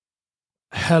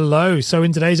Hello. So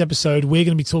in today's episode, we're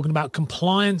going to be talking about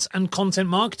compliance and content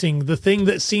marketing, the thing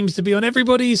that seems to be on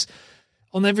everybody's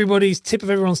tip of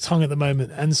everyone's tongue at the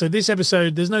moment. And so this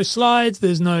episode, there's no slides,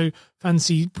 there's no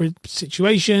fancy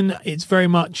situation. It's very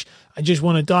much, I just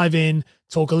want to dive in,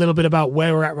 talk a little bit about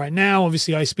where we're at right now.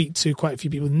 Obviously, I speak to quite a few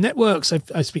people in networks.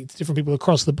 I speak to different people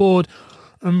across the board.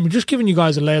 I'm just giving you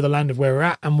guys a lay of the land of where we're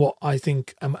at and what I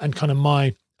think and kind of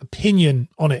my opinion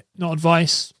on it, not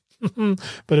advice,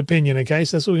 but opinion. Okay,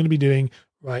 so that's what we're going to be doing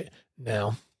right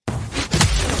now.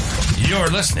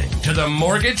 You're listening to the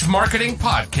Mortgage Marketing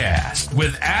Podcast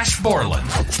with Ash Borland,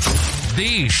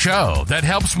 the show that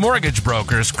helps mortgage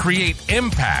brokers create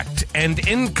impact and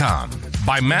income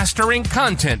by mastering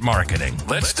content marketing.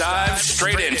 Let's dive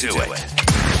straight into it.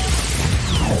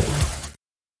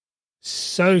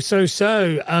 So,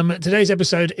 today's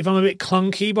episode, if I'm a bit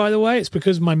clunky, by the way, it's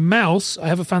because my mouse, I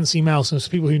have a fancy mouse, and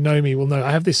people who know me will know, I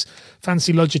have this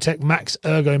fancy Logitech Max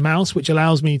Ergo mouse, which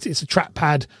allows me to, it's a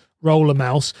trackpad roller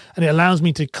mouse, and it allows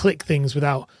me to click things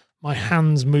without my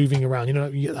hands moving around. You know,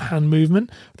 you get the hand movement.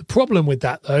 The problem with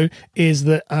that, though, is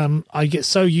that I get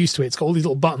so used to it. It's got all these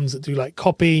little buttons that do like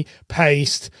copy,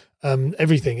 paste,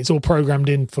 everything. It's all programmed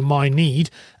in for my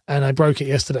need, and I broke it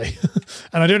yesterday.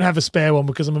 And I don't have a spare one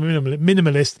because I'm a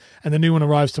minimalist, and the new one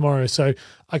arrives tomorrow. So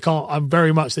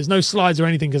there's no slides or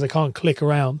anything because I can't click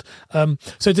around.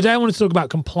 So today I wanted to talk about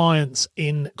compliance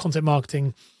in content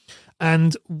marketing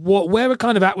and where we're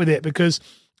kind of at with it, because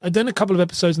I've done a couple of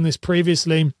episodes on this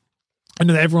previously. I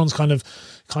know that everyone's kind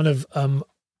of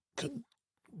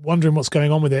wondering what's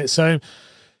going on with it. So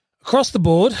across the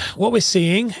board, what we're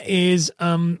seeing is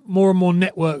more and more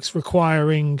networks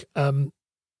requiring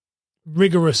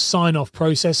rigorous sign-off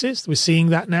processes. We're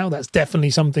seeing that now. That's definitely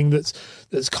something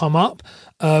that's come up.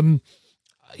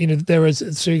 There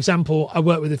is, for example, I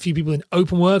work with a few people in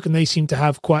Openwork, and they seem to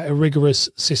have quite a rigorous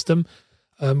system,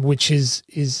 which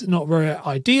is not very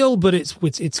ideal, but it's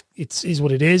what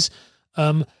it is.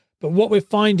 But what we're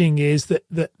finding is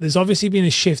that there's obviously been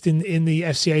a shift in the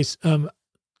FCA's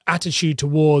attitude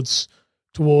towards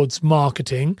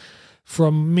marketing.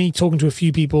 From me talking to a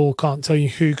few people, can't tell you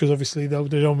who because obviously they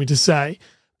don't want me to say,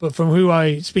 but from who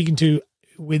I'm speaking to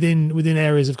within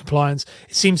areas of compliance,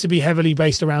 it seems to be heavily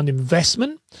based around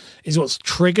investment is what's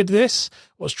triggered this.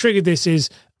 What's triggered this is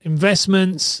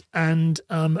investments and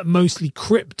mostly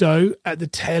crypto at the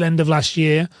tail end of last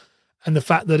year, and the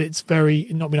fact that it's very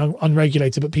not been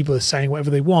unregulated, but people are saying whatever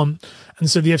they want. And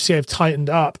so the FCA have tightened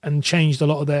up and changed a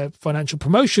lot of their financial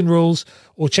promotion rules,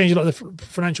 or changed a lot of the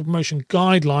financial promotion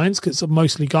guidelines, because it's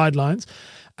mostly guidelines.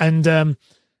 And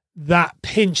that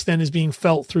pinch then is being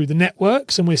felt through the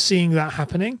networks, and we're seeing that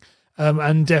happening.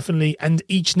 And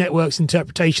each network's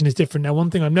interpretation is different. Now, one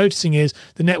thing I'm noticing is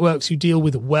the networks who deal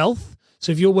with wealth.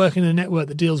 So if you're working in a network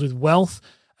that deals with wealth,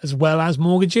 as well as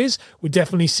mortgages, we're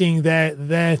definitely seeing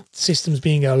their systems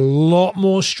being a lot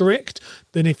more strict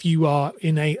than if you are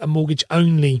in a mortgage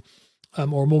only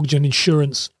or a mortgage and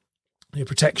insurance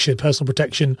personal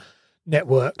protection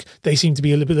network. They seem to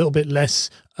be a little bit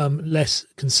less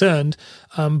concerned,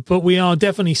 but we are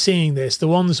definitely seeing this. The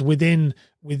ones within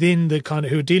the kind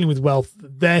of who are dealing with wealth,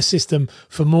 their system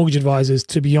for mortgage advisors,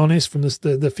 to be honest, from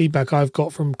the feedback I've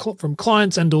got from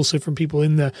clients and also from people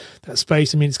in that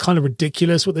space, I mean, it's kind of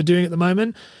ridiculous what they're doing at the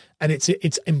moment, and it's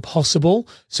impossible.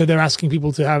 So they're asking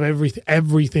people to have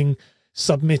everything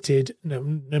submitted,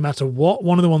 no matter what.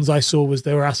 One of the ones I saw was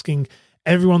they were asking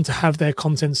everyone to have their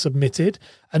content submitted,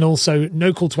 and also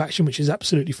no call to action, which is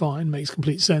absolutely fine, makes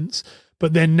complete sense.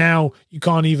 But then now you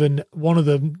can't even, one of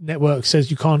the networks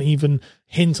says you can't even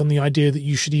hint on the idea that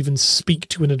you should even speak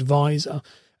to an advisor,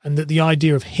 and that the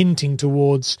idea of hinting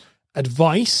towards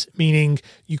advice, meaning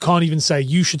you can't even say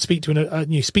you should speak to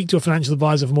a financial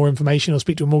advisor for more information, or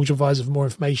speak to a mortgage advisor for more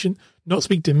information, not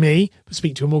speak to me, but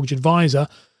speak to a mortgage advisor,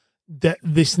 that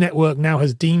this network now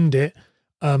has deemed it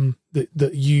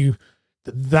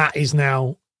that is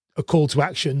now a call to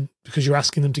action because you're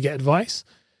asking them to get advice,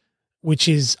 which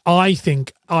is, I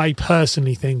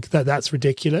personally think that's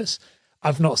ridiculous.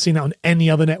 I've not seen that on any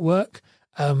other network.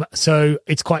 So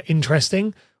it's quite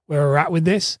interesting where we're at with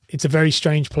this. It's a very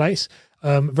strange place,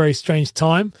 very strange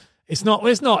time. It's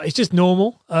just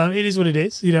normal. It is what it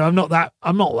is. I'm not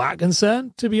that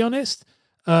concerned, to be honest.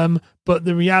 But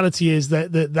the reality is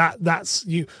that's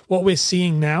what we're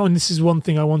seeing now. And this is one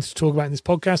thing I wanted to talk about in this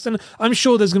podcast. And I'm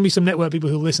sure there's going to be some network people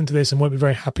who listen to this and won't be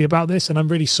very happy about this. And I'm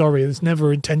really sorry. It's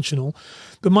never intentional.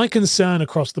 But my concern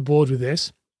across the board with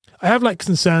this, I have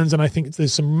concerns, and I think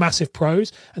there's some massive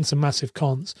pros and some massive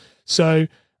cons. So,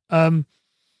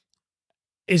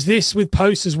 is this with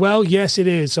posts as well? Yes, it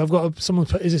is. So I've got someone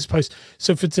put, is this post?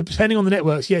 So depending on the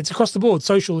networks, yeah, it's across the board,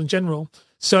 social in general.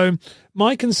 So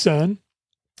my concern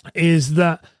is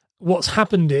that what's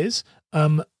happened is,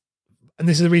 and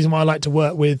this is the reason why I like to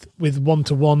work with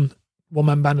one-to-one,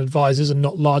 one-man band advisors and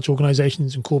not large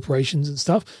organizations and corporations and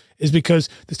stuff, is because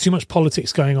there's too much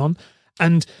politics going on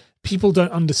and people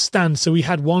don't understand. So we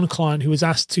had one client who was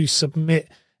asked to submit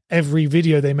every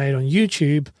video they made on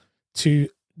YouTube to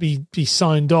be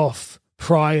signed off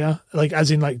prior, like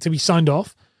as in like to be signed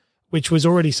off, which was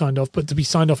already signed off, but to be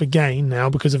signed off again now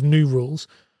because of new rules.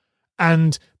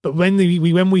 But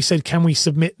when we said, can we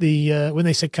submit when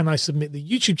they said, can I submit the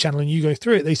YouTube channel and you go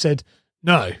through it, they said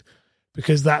no,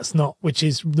 because that's not, which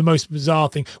is the most bizarre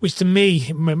thing, which to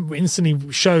me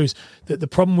instantly shows that the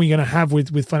problem we're going to have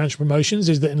with financial promotions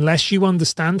is that unless you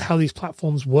understand how these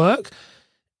platforms work,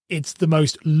 it's the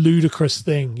most ludicrous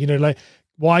thing, like,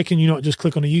 why can you not just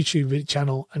click on a YouTube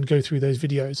channel and go through those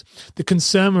videos? The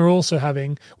concern we're also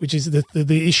having, which is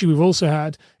the issue we've also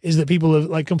had, is that people have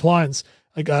like compliance,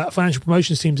 like financial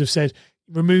promotions teams have said,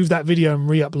 remove that video and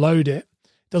re-upload it.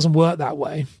 Doesn't work that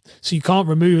way. So you can't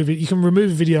remove it. You can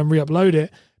remove a video and re-upload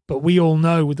it, but we all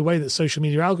know with the way that social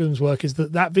media algorithms work is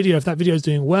that video, if that video is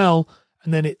doing well,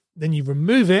 and then you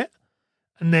remove it,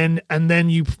 and then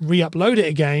you re-upload it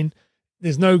again,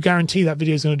 there's no guarantee that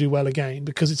video is going to do well again,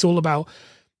 because it's all about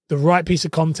the right piece of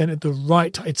content at the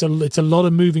right time. It's a lot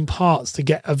of moving parts to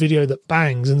get a video that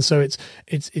bangs, and so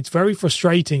it's very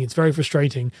frustrating. It's very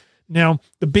frustrating. Now,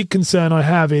 the big concern I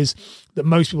have is that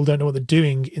most people don't know what they're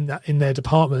doing in their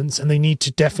departments, and they need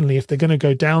to definitely, if they're going to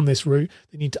go down this route,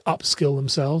 they need to upskill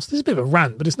themselves. This is a bit of a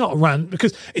rant, but it's not a rant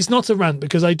because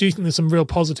I do think there's some real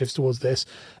positives towards this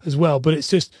as well. But it's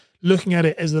just looking at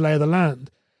it as the lay of the land.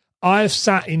 I have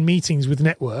sat in meetings with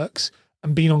networks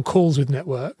and been on calls with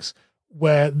networks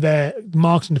where their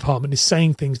marketing department is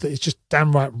saying things that is just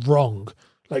downright wrong.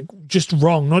 Like just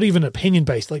wrong, not even opinion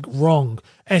based, like wrong.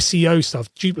 SEO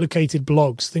stuff, duplicated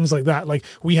blogs, things like that. Like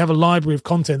we have a library of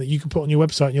content that you can put on your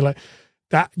website and you're like,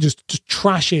 that just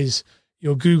trashes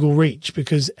your Google reach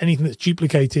because anything that's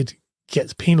duplicated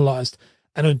gets penalized.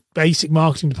 And a basic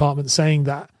marketing department saying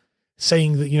that,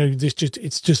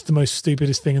 it's just the most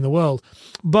stupidest thing in the world.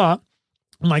 But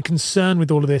my concern with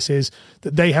all of this is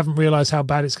that they haven't realized how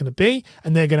bad it's going to be,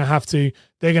 and they're asking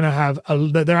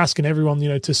everyone,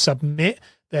 to submit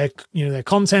their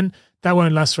content. That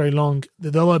won't last very long.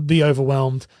 They'll be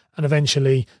overwhelmed, and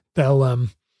eventually they'll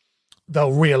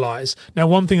realize. Now,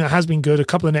 one thing that has been good, a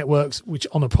couple of networks, which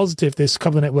on a positive, a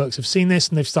couple of networks have seen this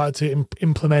and they've started to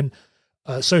implement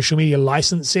social media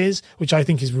licenses, which I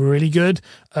think is really good.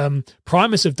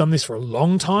 Primus have done this for a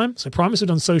long time. So Primus have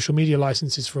done social media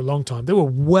licenses for a long time. They were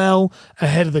well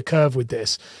ahead of the curve with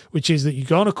this, which is that you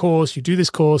go on a course, you do this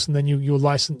course, and then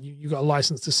you got a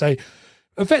license to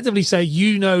effectively say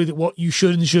that what you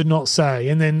should and should not say,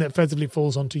 and then effectively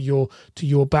falls onto your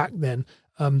back then.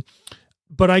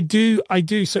 But I do.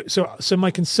 So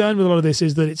my concern with a lot of this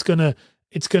is that it's going to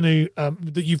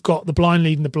that you've got the blind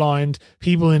leading the blind,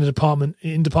 people in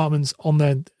departments on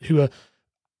there who are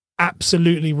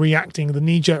absolutely reacting. The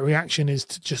knee-jerk reaction is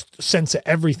to just censor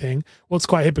everything. What's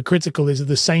quite hypocritical is that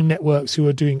the same networks who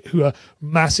are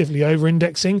massively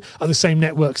over-indexing are the same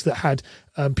networks that had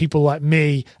people like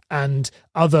me and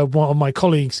one of my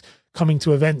colleagues coming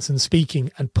to events and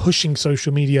speaking and pushing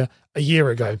social media a year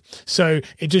ago. So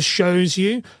it just shows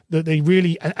you that they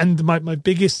really, and my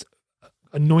biggest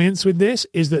annoyance with this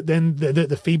is that then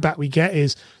the feedback we get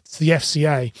is it's the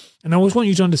FCA. And I always want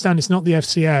you to understand it's not the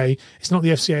FCA. It's not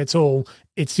the FCA at all.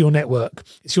 It's your network.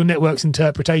 It's your network's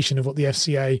interpretation of what the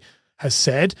FCA has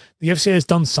said. The FCA has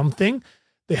done something.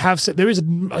 They have said it's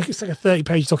like a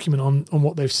 30-page document on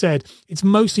what they've said. It's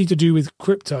mostly to do with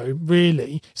crypto,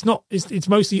 really. It's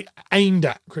mostly aimed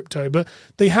at crypto, but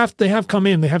they have come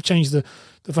in, they have changed the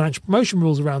financial promotion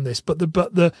rules around this, but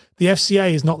the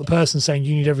FCA is not the person saying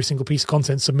you need every single piece of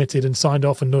content submitted and signed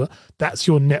off, and that's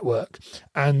your network.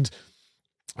 And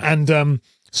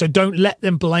so don't let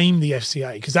them blame the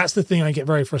FCA, because that's the thing I get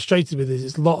very frustrated with. Is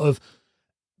it's a lot of,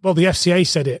 well, the FCA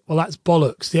said it. Well, that's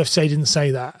bollocks. The FCA didn't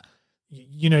say that.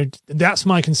 That's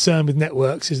my concern with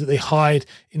networks, is that they hide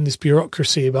in this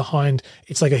bureaucracy behind.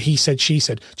 It's like a he said, she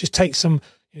said. Just take some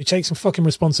fucking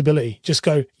responsibility. Just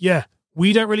go, yeah,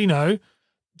 we don't really know.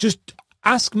 Just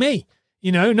ask me,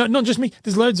 not just me.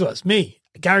 There's loads of us, me,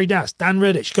 Gary Das, Dan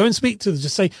Redditch. Go and speak to them.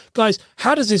 Just say, guys,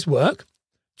 how does this work?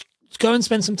 Just go and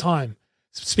spend some time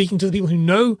speaking to the people who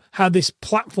know how this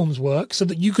platforms work so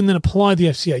that you can then apply the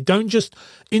FCA. Don't just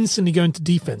instantly go into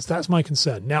defense. That's my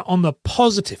concern. Now, on the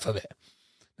positive of it,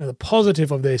 the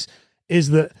positive of this is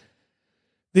that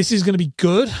this is going to be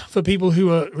good for people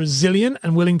who are resilient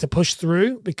and willing to push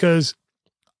through, because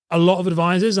a lot of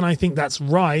advisors, and I think that's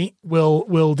right,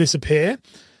 will disappear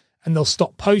and they'll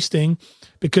stop posting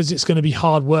because it's going to be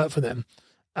hard work for them.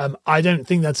 I don't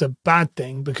think that's a bad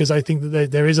thing, because I think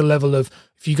that there is a level of,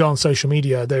 if you go on social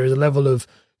media, there is a level of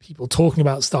people talking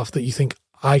about stuff that you think,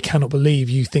 I cannot believe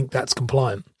you think that's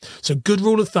compliant. So good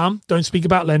rule of thumb, don't speak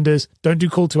about lenders, don't do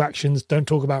call to actions, don't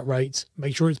talk about rates,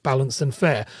 make sure it's balanced and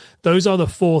fair. Those are the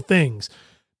 4 things.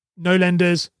 No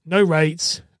lenders, no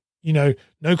rates, no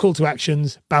call to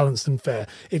actions, balanced and fair.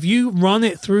 If you run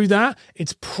it through that,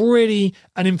 it's pretty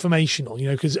informational,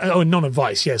 because,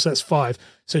 non-advice. Yes, that's 5.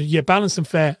 So yeah, balanced and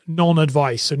fair,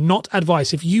 non-advice. So not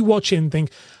advice. If you watch it and think,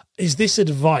 is this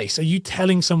advice? Are you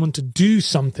telling someone to do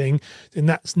something? Then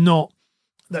that's not,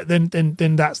 then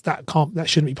that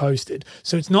shouldn't be posted.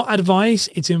 So it's not advice,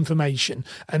 it's information.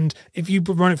 And if you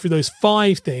run it through those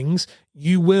 5 things,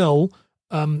 you will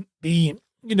be,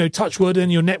 touch wood,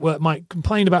 and your network might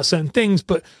complain about certain things,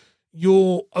 but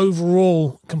you're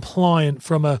overall compliant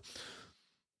from a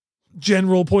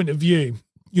general point of view.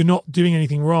 You're not doing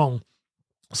anything wrong.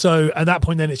 So at that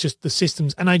point, then it's just the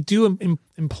systems. And I do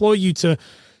employ you to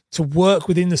work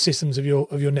within the systems of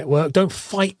your network. Don't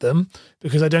fight them,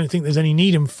 because I don't think there's any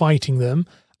need in fighting them.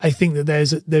 I think that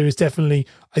there is definitely,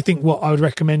 I think what I would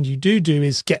recommend you do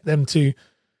is get them to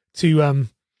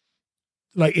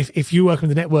like, if you work with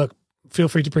the network, feel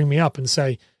free to bring me up and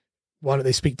say, why don't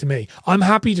they speak to me? I'm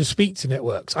happy to speak to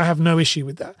networks. I have no issue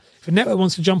with that. If a network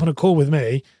wants to jump on a call with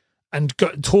me and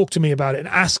talk to me about it and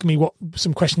ask me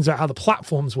some questions about how the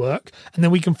platforms work, and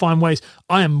then we can find ways,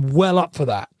 I am well up for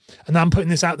that. And I'm putting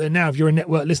this out there now. If you're a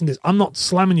network, listen to this. I'm not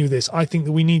slamming you this. I think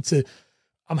that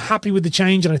I'm happy with the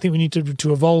change, and I think we need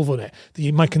to evolve on it.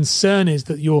 My concern is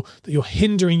that you're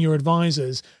hindering your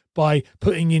advisors by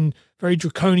putting in very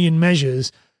draconian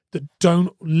measures that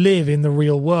don't live in the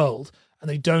real world,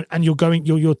 and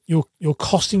you're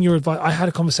costing your advice. I had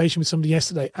a conversation with somebody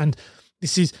yesterday, and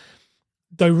this is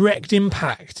direct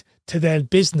impact to their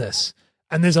business.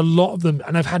 And there's a lot of them,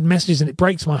 and I've had messages, and it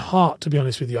breaks my heart, to be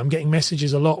honest with you. I'm getting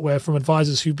messages a lot from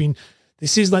advisors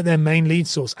this is like their main lead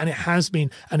source, and it has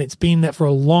been, and it's been there for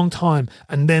a long time.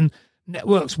 And then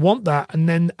networks want that, and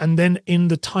then in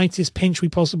the tightest pinch we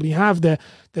possibly have, they're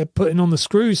putting on the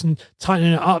screws and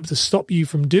tightening it up to stop you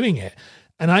from doing it.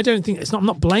 And I don't think I'm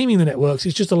not blaming the networks.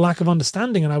 It's just a lack of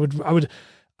understanding. And I would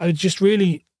just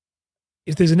really,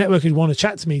 if there's a network who'd want to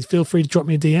chat to me, feel free to drop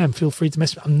me a DM. Feel free to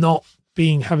message me. I'm not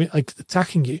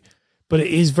attacking you, but it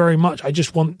is very much,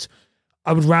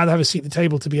 I would rather have a seat at the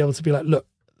table to be able to be like, look,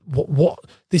 what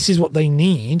this is what they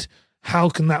need. How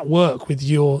can that work with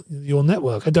your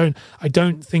network? I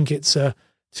don't think it's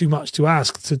too much to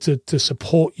ask to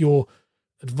support your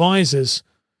advisors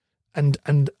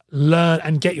and learn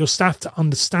and get your staff to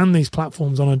understand these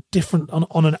platforms on a different,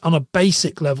 on a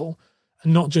basic level,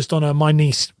 and not just on my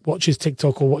niece watches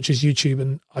TikTok or watches YouTube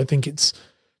and I think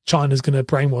China's going to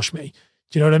brainwash me.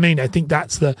 Do you know what I mean? I think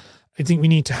I think we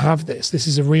need to have this. This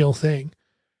is a real thing.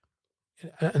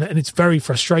 And it's very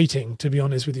frustrating, to be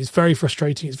honest with you. It's very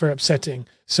frustrating. It's very upsetting.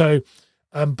 So,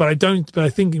 but I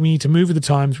think we need to move with the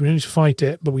times. We don't need to fight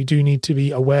it, but we do need to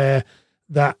be aware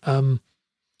that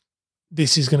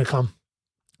this is going to come.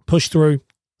 Push through.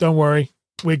 Don't worry.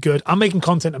 We're good. I'm making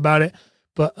content about it,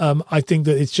 but I think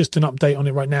that it's just an update on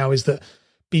it right now, is that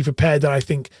be prepared that I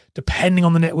think depending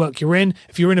on the network you're in,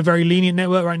 if you're in a very lenient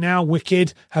network right now,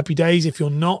 wicked, happy days. If you're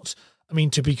not, I mean,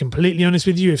 to be completely honest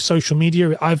with you, if social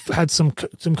media, I've had some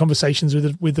conversations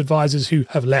with advisors who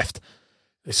have left.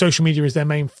 Social media is their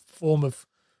main form of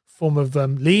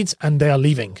leads, and they are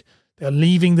leaving. They are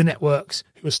leaving the networks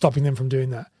who are stopping them from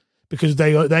doing that, because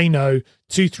they know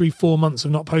 2, 3, 4 months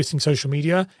of not posting social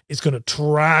media is going to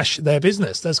trash their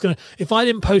business. If I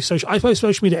didn't post I post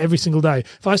social media every single day.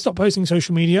 If I stop posting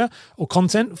social media or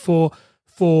content for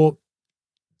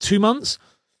 2 months,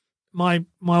 my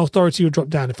authority would drop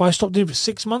down. If I stopped doing it for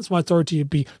 6 months, my authority would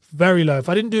be very low. If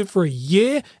I didn't do it for a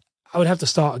year, I would have to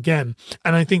start again.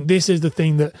 And I think this is the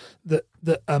thing that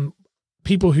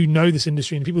people who know this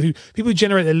industry and people who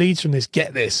generate their leads from this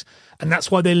get this, and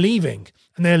that's why they're leaving.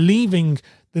 And they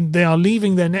are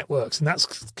leaving their networks, and that's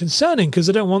concerning because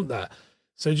I don't want that.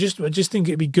 So I just think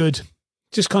it'd be good.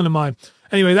 Just kind of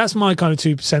anyway, that's my kind of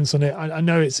 2 cents on it. I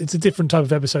know it's a different type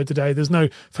of episode today. There's no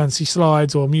fancy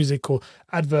slides or music or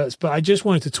adverts, but I just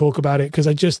wanted to talk about it because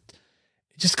it just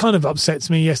kind of upsets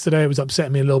me. Yesterday it was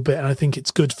upsetting me a little bit, and I think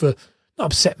it's good not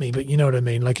upset me, but you know what I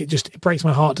mean? Like it breaks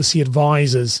my heart to see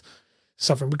advisors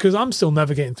suffering, because I'm still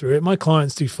navigating through it. My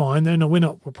clients do fine. We're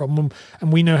not a problem,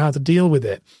 and we know how to deal with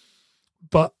it.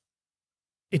 But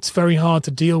it's very hard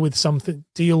to deal with.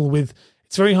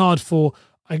 It's very hard for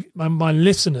my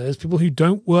listeners, people who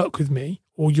don't work with me,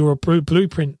 or you're a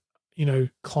blueprint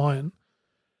client.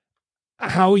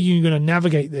 How are you going to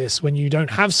navigate this when you don't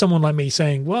have someone like me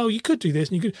saying, well, you could do this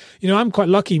and you could, I'm quite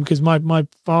lucky because my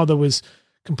father was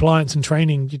compliance and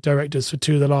training directors for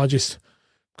two of the largest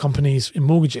companies in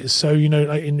mortgages. So,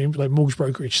 like in mortgage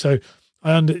brokerage. So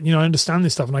I understand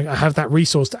this stuff, and I have that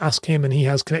resource to ask him, and he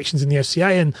has connections in the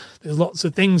FCA, and there's lots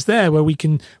of things there where we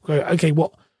can go, okay,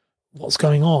 what's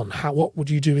going on? What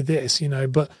would you do with this?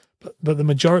 But the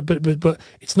majority, but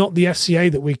it's not the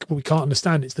FCA that we can't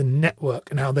understand. It's the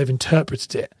network and how they've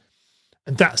interpreted it,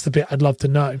 and that's the bit I'd love to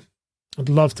know. I'd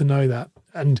love to know that.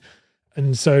 And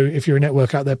so if you're a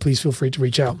network out there, please feel free to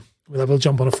reach out. We'll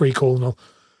jump on a free call, and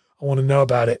I want to know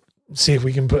about it. See if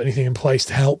we can put anything in place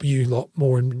to help you a lot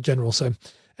more in general. So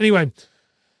anyway,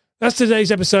 that's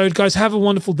today's episode, guys. Have a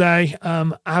wonderful day.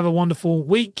 Have a wonderful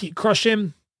week. Keep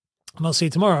crushing, and I'll see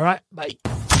you tomorrow. All right, bye.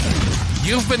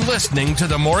 You've been listening to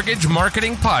the Mortgage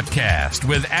Marketing Podcast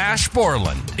with Ash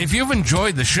Borland. If you've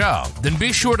enjoyed the show, then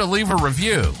be sure to leave a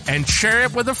review and share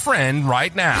it with a friend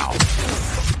right now.